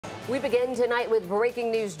We begin tonight with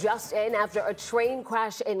breaking news just in after a train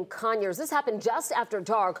crash in Conyers. This happened just after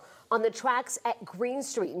dark on the tracks at Green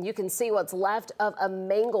Street, and you can see what's left of a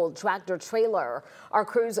mangled tractor trailer. Our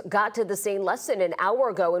crews got to the scene less than an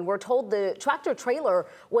hour ago, and we're told the tractor trailer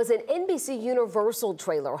was an NBC Universal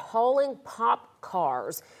trailer hauling pop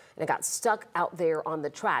cars, and it got stuck out there on the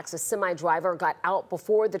tracks. A semi-driver got out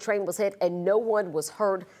before the train was hit, and no one was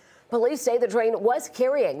hurt. Police say the train was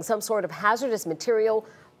carrying some sort of hazardous material,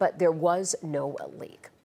 but there was no leak.